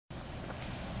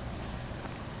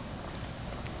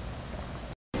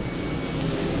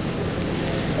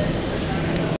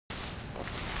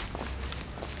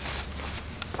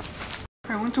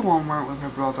went to Walmart with my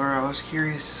brother. I was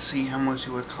curious to see how much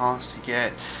it would cost to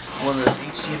get one of those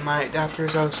HDMI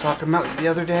adapters I was talking about the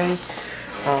other day.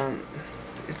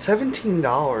 It's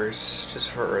 $17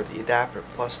 just for the adapter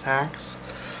plus tax.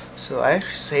 So I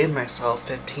actually saved myself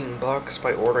 15 bucks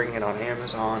by ordering it on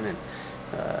Amazon, and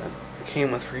it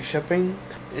came with free shipping.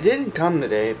 It didn't come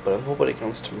today, but I'm hoping it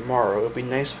comes tomorrow. It would be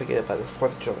nice if I get it by the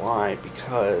 4th of July,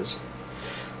 because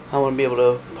I want to be able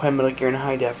to play Metal Gear in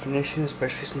high definition,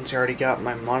 especially since I already got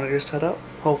my monitor set up.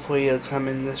 Hopefully it'll come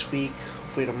in this week,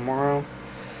 hopefully tomorrow.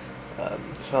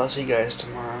 So I'll see you guys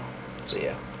tomorrow. So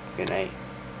yeah, good night.